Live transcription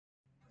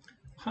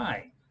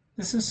Hi,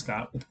 this is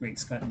Scott with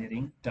GreatScott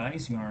Knitting,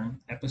 Dyes Yarn,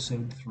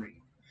 Episode 3.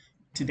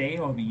 Today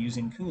I'll be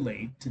using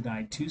Kool-Aid to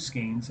dye 2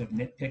 skeins of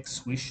Knit Picks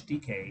Swish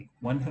DK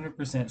 100%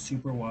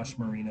 Superwash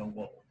Merino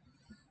Wool.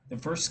 The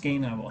first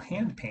skein I will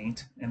hand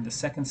paint, and the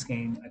second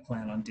skein I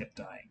plan on dip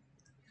dyeing.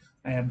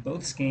 I have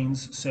both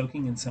skeins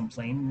soaking in some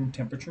plain room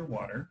temperature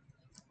water,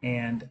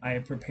 and I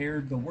have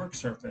prepared the work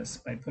surface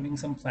by putting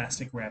some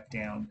plastic wrap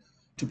down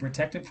to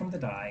protect it from the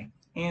dye,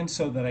 and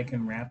so that I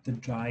can wrap the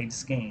dyed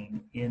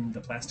skein in the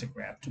plastic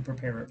wrap to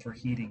prepare it for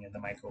heating in the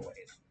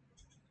microwave.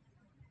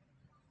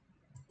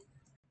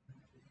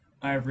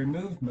 I have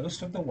removed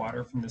most of the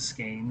water from the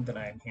skein that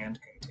I am hand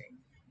painting,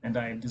 and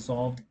I have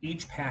dissolved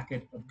each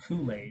packet of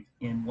Kool-Aid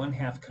in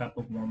 1/2 cup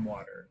of warm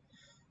water.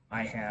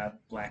 I have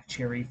black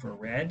cherry for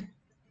red,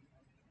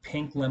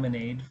 pink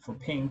lemonade for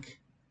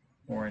pink,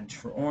 orange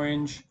for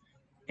orange,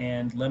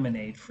 and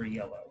lemonade for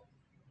yellow.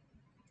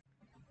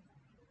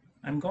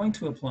 I'm going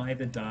to apply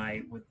the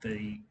dye with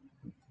the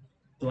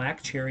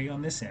black cherry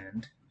on this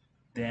end,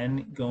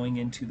 then going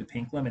into the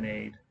pink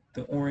lemonade,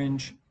 the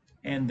orange,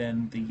 and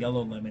then the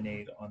yellow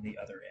lemonade on the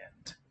other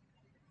end.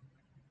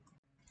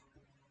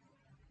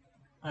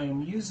 I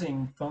am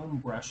using foam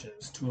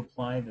brushes to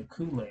apply the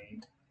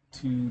Kool-Aid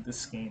to the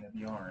skein of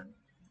yarn.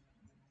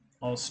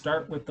 I'll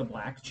start with the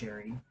black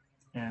cherry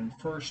and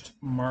first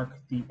mark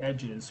the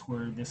edges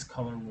where this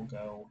color will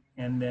go,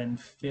 and then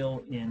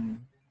fill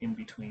in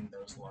between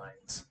those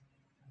lines.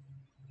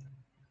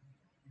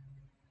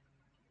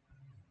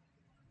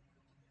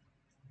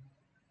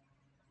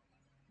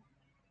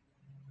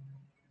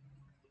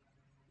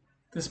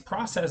 This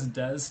process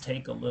does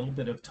take a little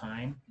bit of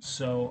time,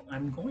 so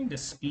I'm going to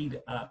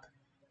speed up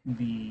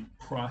the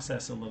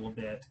process a little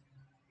bit.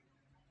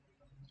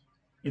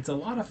 It's a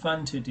lot of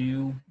fun to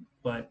do,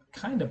 but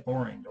kind of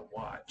boring to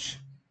watch.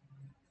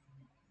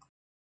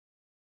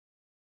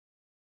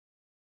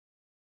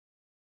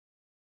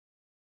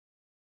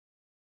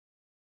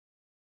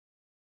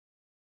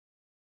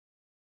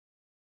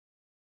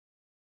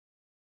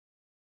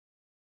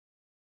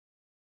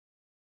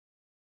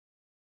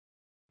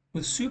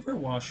 With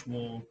superwash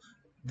wool,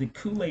 the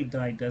Kool-Aid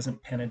dye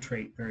doesn't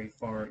penetrate very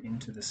far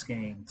into the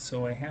skein,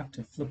 so I have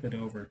to flip it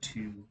over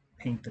to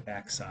paint the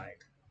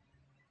backside.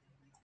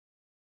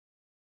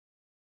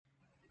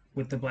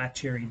 With the black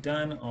cherry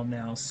done, I'll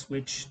now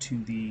switch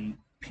to the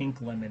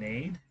pink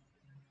lemonade.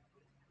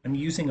 I'm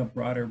using a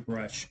broader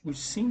brush, which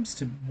seems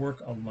to work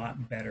a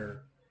lot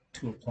better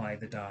to apply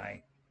the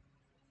dye.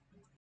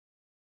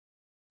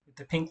 With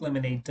the pink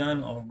lemonade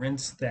done, I'll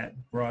rinse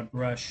that broad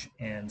brush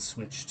and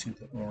switch to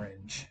the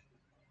orange.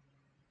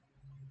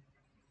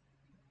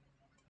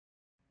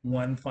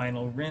 One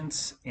final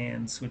rinse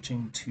and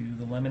switching to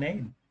the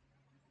lemonade.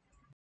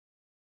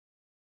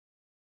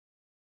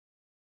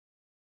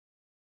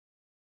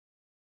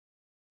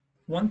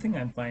 One thing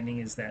I'm finding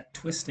is that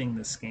twisting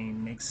the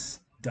skein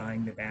makes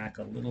dyeing the back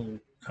a little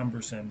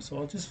cumbersome, so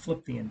I'll just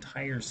flip the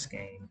entire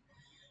skein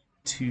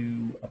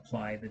to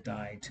apply the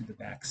dye to the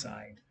back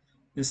side.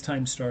 This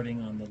time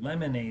starting on the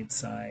lemonade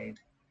side,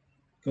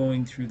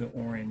 going through the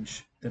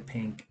orange, the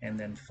pink, and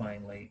then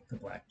finally the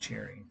black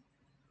cherry.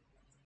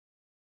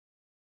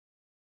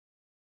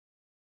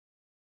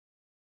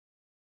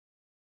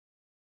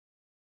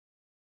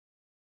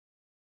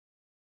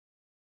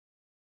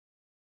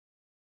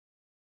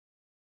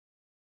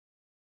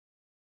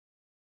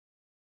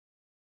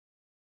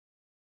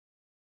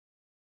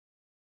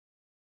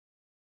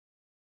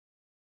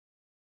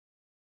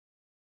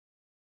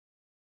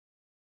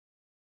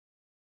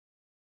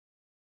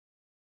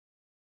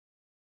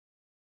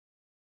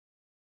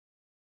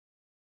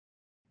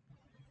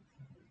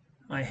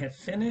 I have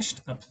finished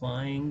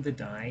applying the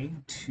dye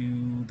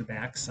to the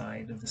back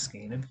side of the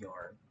skein of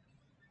yarn.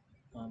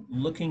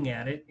 Looking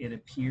at it, it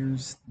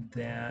appears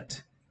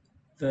that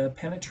the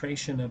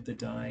penetration of the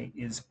dye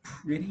is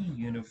pretty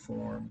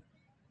uniform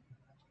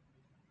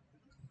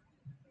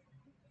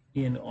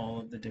in all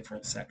of the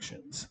different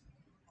sections.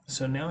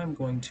 So now I'm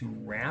going to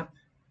wrap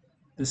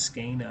the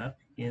skein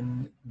up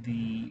in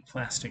the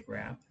plastic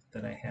wrap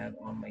that I had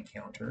on my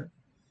counter.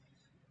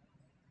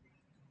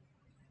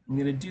 I'm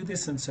going to do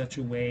this in such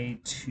a way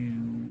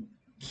to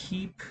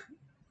keep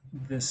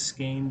the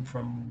skein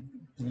from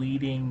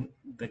bleeding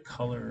the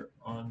color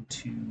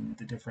onto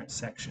the different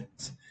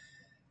sections.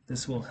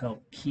 This will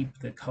help keep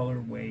the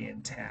colorway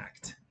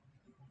intact.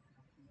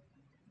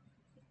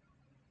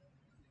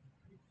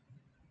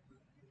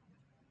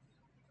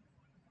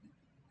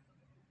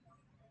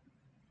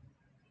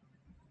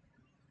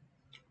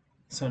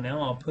 So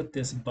now I'll put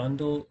this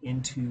bundle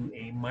into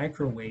a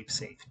microwave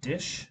safe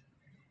dish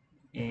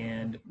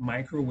and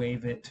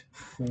microwave it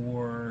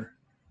for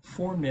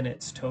 4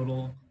 minutes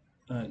total,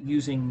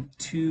 using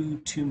 2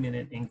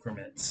 2-minute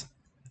increments.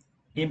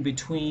 In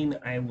between,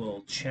 I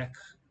will check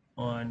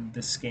on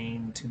the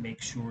skein to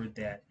make sure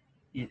that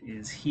it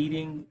is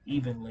heating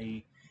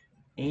evenly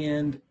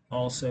and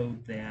also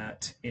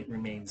that it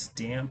remains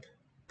damp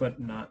but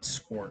not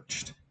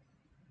scorched.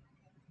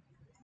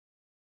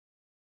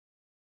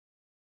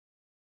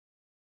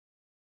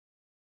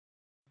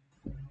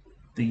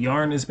 The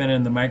yarn has been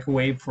in the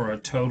microwave for a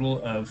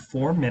total of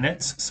 4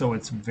 minutes, so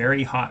it's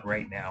very hot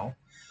right now.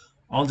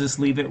 I'll just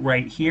leave it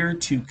right here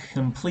to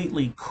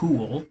completely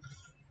cool.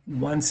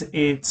 Once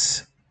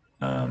it's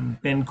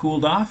been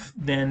cooled off,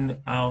 then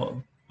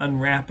I'll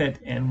unwrap it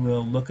and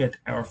we'll look at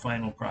our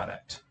final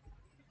product.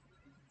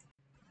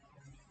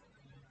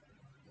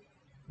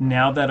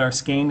 Now that our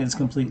skein is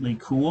completely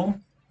cool,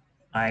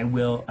 I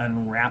will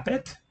unwrap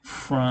it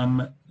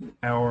from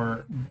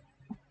our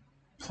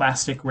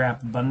plastic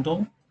wrap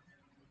bundle.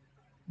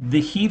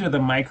 The heat of the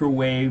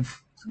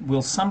microwave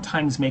will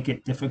sometimes make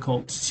it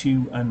difficult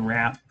to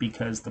unwrap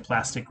because the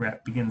plastic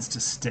wrap begins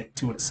to stick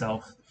to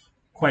itself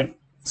quite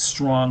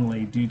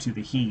strongly due to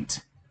the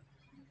heat.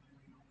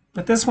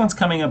 But this one's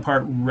coming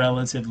apart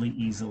relatively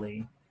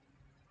easily.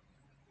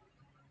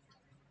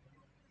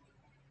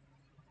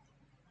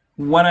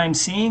 What I'm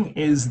seeing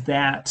is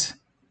that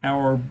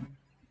our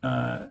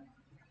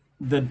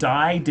the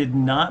dye did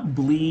not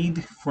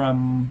bleed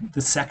from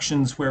the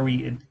sections where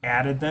we had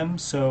added them,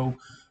 so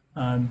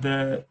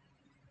the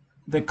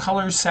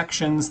color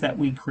sections that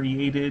we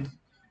created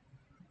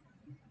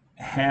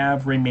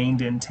have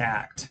remained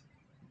intact.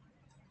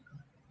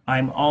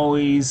 I'm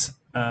always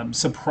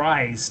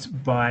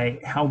surprised by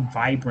how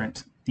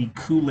vibrant the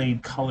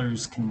Kool-Aid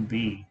colors can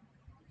be.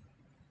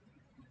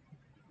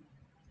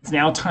 It's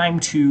now time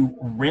to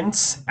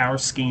rinse our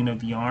skein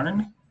of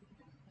yarn.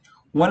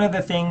 One of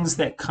the things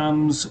that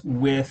comes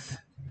with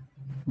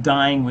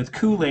dyeing with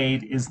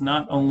Kool-Aid is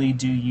not only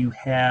do you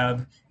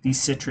have the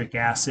citric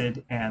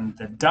acid and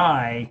the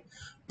dye,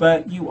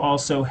 but you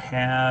also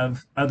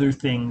have other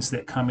things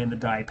that come in the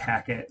dye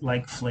packet,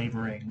 like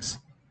flavorings.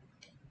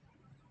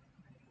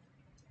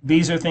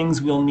 These are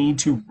things we'll need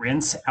to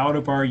rinse out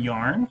of our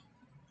yarn.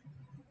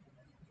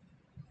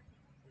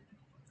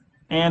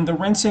 And the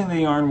rinsing of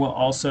the yarn will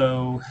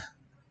also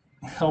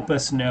help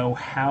us know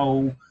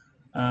how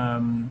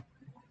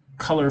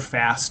color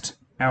fast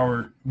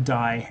our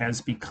dye has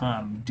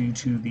become due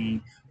to the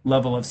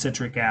level of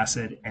citric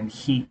acid and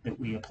heat that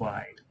we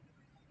applied.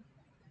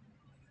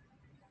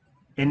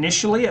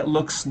 Initially, it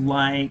looks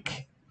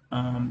like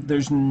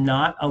there's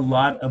not a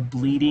lot of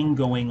bleeding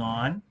going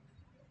on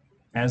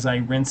as I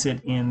rinse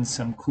it in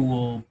some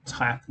cool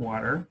tap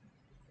water.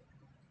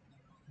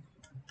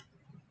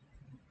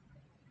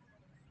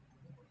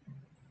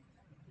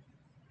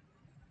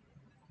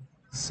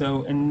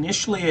 So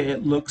initially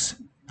it looks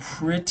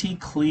pretty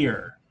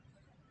clear.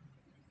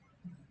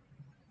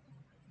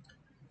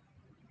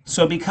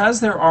 So because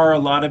there are a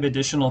lot of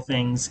additional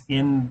things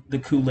in the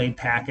Kool-Aid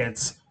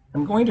packets,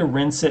 I'm going to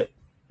rinse it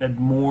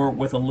more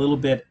with a little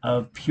bit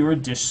of pure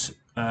dish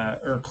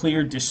or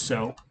clear dish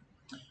soap.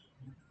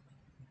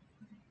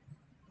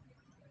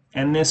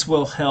 And this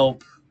will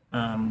help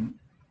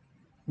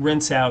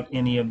rinse out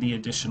any of the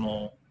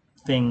additional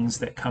things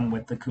that come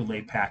with the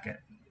Kool-Aid packet.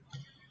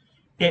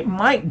 It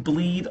might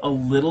bleed a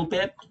little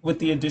bit with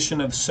the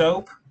addition of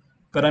soap,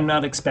 but I'm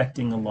not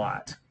expecting a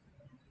lot.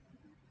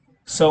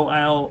 So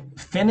I'll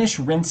finish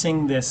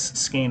rinsing this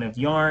skein of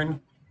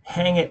yarn,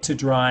 hang it to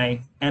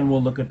dry, and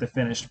we'll look at the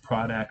finished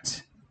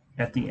product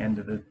at the end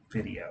of the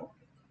video.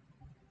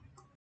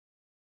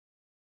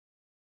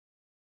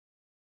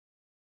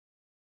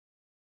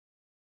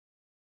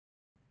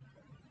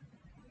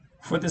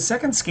 For the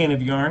second skein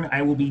of yarn,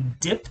 I will be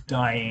dip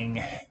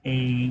dyeing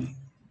a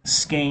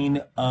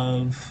skein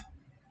of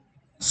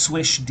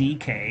Swish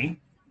DK.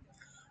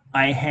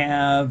 I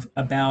have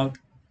about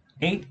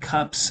 8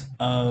 cups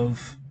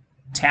of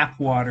tap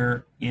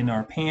water in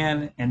our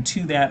pan, and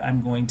to that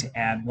I'm going to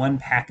add 1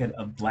 packet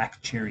of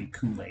black cherry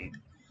Kool-Aid.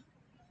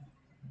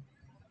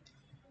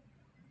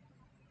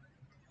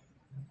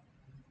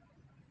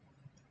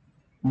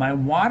 My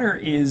water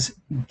is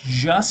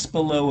just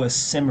below a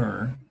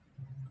simmer,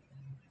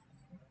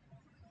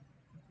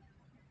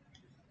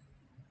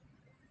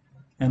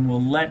 and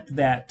we'll let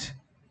that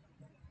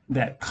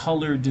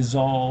color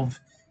dissolve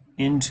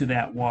into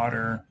that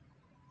water.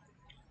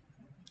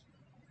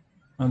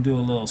 I'll do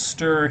a little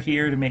stir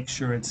here to make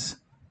sure it's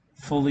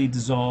fully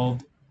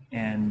dissolved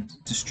and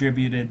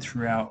distributed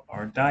throughout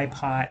our dye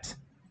pot.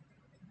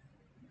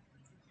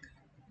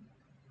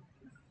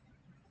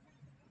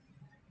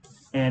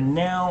 And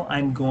now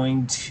I'm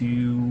going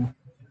to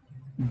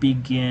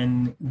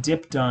begin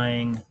dip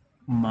dyeing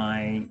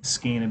my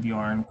skein of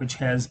yarn, which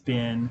has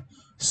been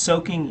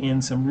soaking in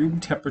some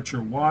room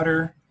temperature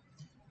water.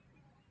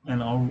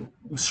 And I'll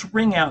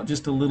wring out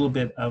just a little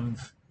bit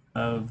of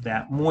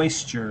that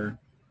moisture.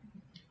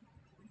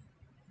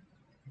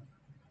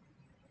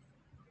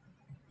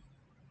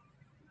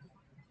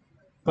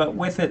 But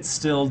with it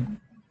still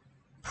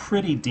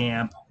pretty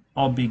damp,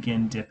 I'll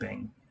begin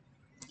dipping.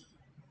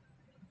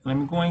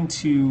 I'm going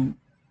to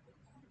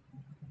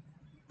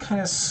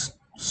kind of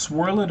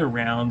swirl it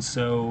around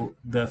so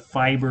the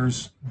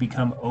fibers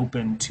become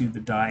open to the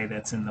dye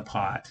that's in the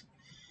pot.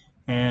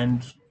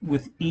 And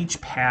with each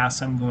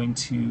pass, I'm going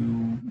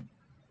to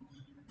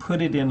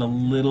put it in a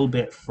little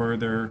bit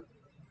further.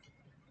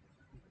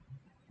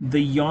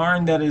 The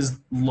yarn that is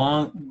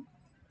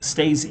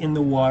stays in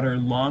the water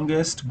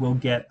longest will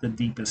get the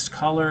deepest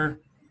color,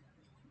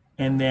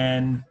 and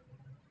then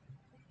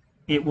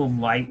it will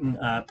lighten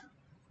up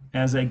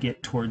as I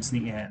get towards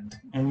the end.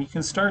 And you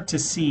can start to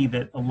see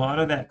that a lot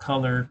of that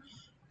color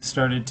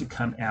started to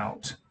come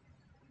out.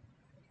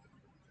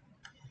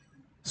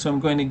 So I'm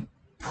going to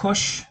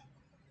push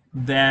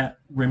that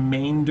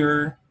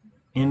remainder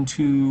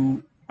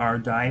into our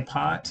dye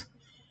pot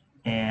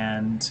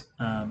and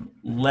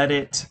let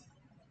it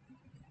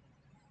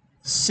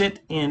sit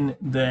in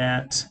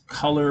that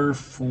color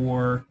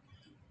for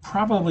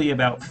probably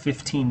about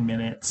 15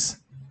 minutes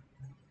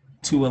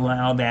to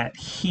allow that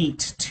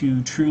heat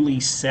to truly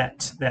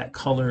set that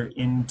color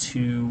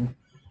into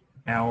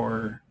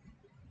our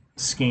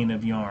skein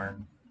of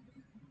yarn.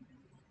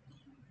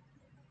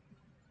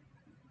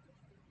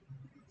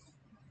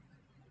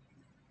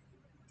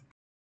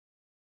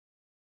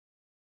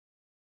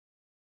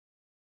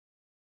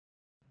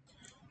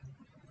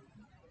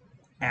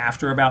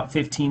 After about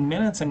 15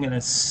 minutes, I'm going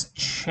to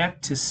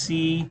check to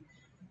see,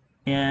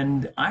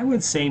 and I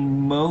would say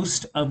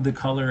most of the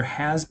color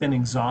has been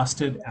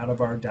exhausted out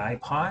of our dye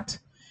pot.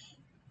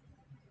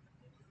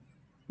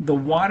 The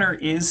water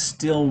is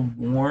still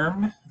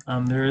warm.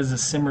 There is a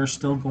simmer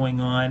still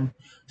going on.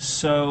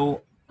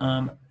 So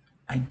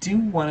I do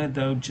want to,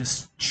 though,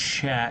 just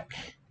check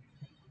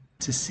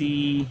to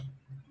see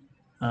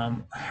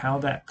how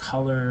that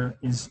color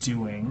is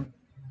doing.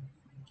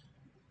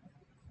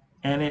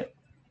 And it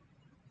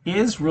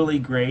is really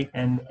great,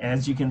 and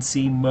as you can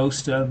see,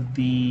 most of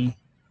the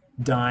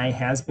dye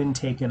has been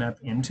taken up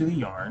into the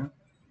yarn.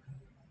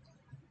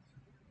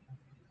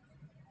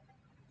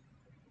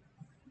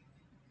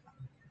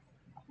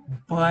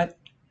 But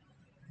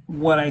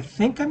what I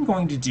think I'm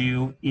going to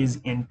do is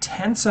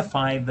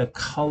intensify the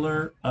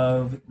color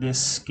of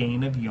this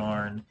skein of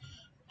yarn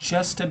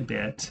just a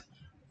bit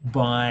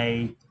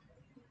by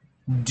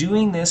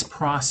doing this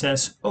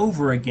process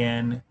over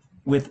again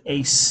with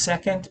a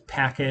second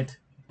packet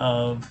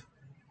of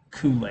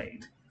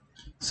Kool-Aid.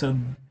 So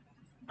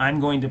I'm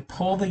going to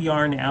pull the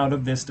yarn out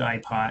of this dye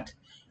pot,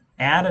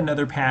 add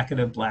another packet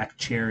of black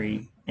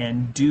cherry,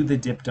 and do the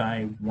dip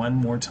dye one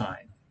more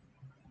time.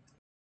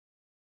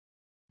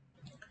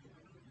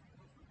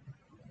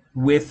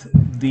 With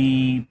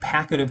the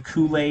packet of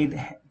Kool-Aid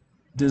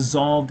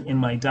dissolved in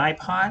my dye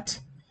pot,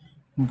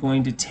 I'm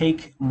going to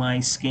take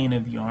my skein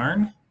of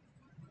yarn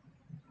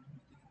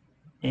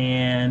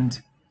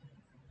and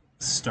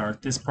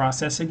start this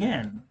process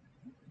again.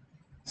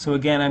 So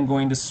again, I'm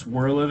going to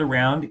swirl it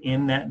around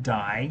in that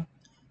dye,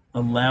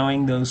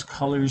 allowing those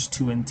colors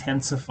to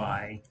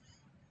intensify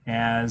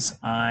as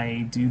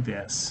I do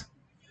this.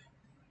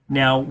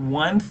 Now,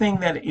 one thing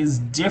that is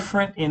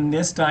different in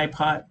this dye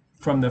pot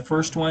from the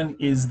first one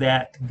is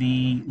that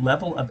the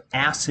level of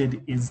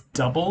acid is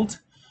doubled,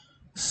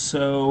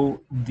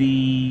 so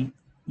the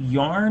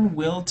yarn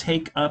will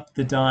take up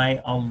the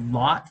dye a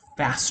lot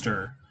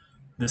faster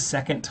the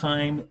second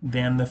time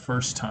than the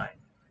first time.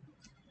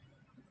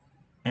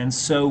 And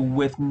so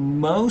with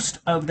most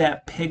of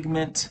that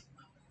pigment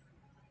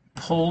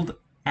pulled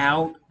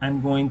out, I'm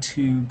going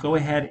to go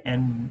ahead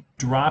and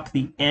drop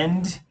the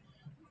end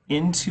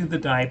into the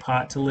dye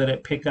pot to let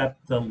it pick up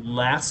the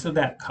last of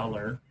that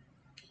color.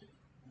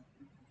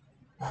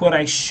 What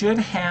I should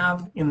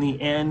have in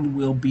the end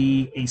will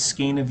be a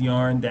skein of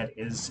yarn that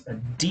is a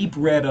deep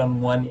red on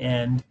one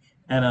end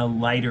and a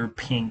lighter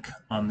pink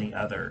on the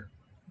other,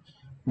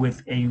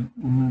 with a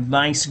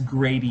nice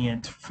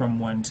gradient from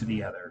one to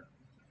the other.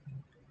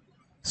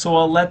 So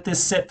I'll let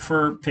this sit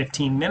for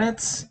 15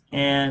 minutes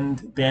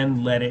and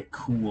then let it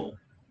cool.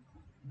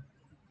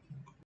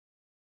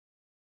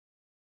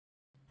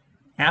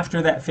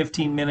 After that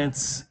 15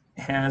 minutes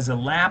has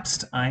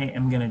elapsed, I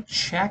am going to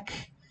check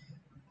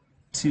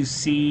to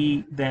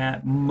see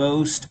that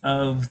most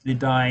of the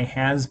dye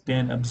has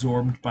been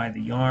absorbed by the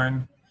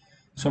yarn.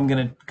 So I'm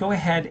going to go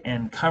ahead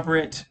and cover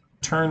it,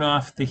 turn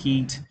off the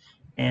heat,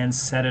 and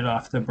set it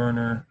off the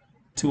burner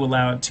to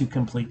allow it to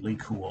completely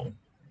cool.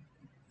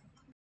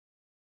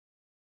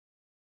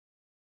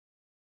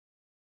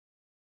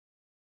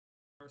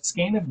 Our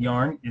skein of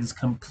yarn is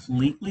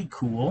completely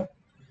cool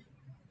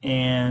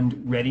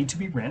and ready to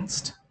be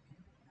rinsed.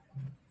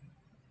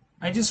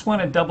 I just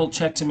want to double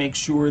check to make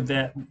sure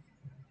that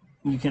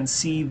you can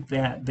see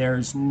that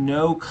there's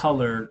no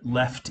color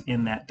left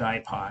in that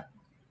dye pot.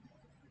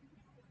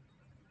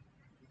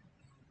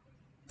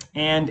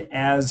 And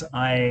as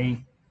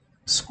I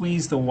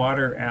squeeze the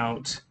water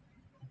out,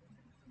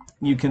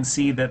 you can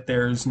see that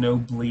there's no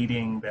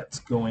bleeding that's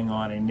going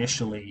on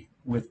initially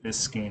with this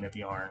skein of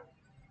yarn.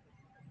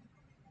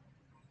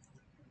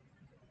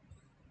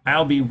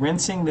 I'll be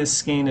rinsing this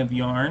skein of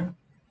yarn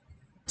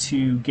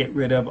to get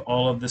rid of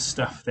all of the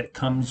stuff that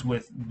comes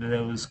with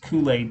those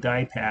Kool-Aid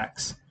dye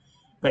packs.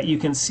 But you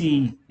can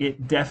see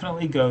it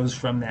definitely goes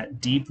from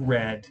that deep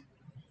red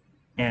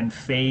and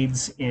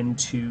fades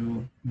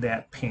into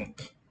that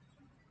pink.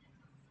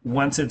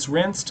 Once it's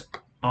rinsed,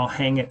 I'll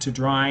hang it to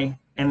dry,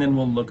 and then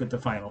we'll look at the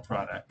final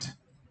product.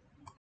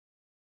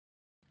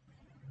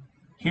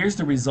 Here's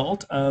the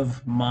result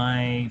of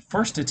my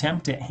first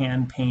attempt at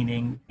hand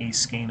painting a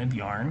skein of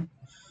yarn.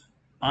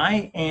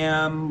 I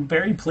am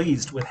very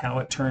pleased with how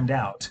it turned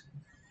out.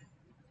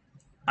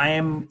 I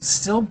am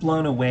still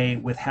blown away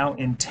with how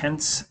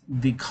intense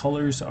the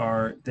colors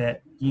are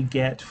that you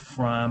get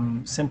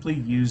from simply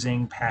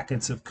using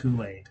packets of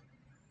Kool-Aid.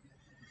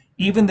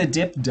 Even the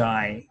dip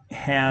dye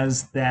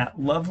has that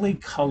lovely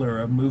color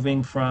of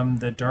moving from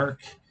the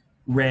dark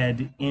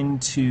red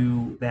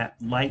into that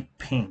light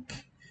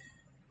pink.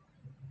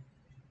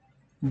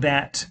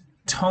 That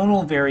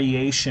tonal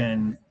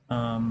variation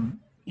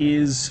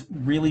is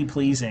really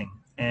pleasing,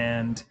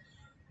 and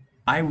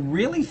I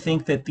really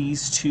think that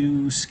these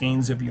two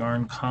skeins of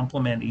yarn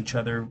complement each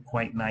other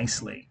quite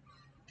nicely.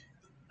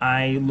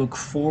 I look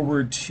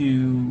forward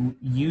to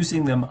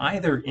using them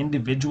either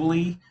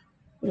individually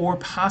or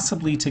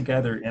possibly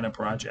together in a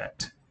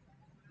project.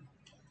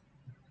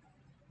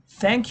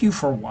 Thank you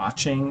for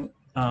watching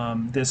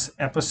this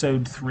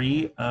episode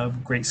 3 of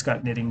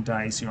GreatScott Knitting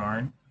Dyes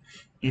Yarn.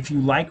 If you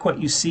like what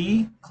you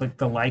see, click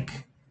the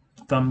like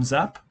thumbs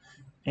up.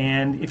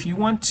 And if you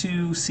want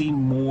to see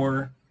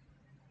more,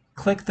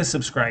 click the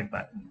subscribe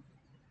button.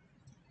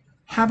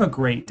 Have a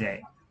great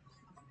day.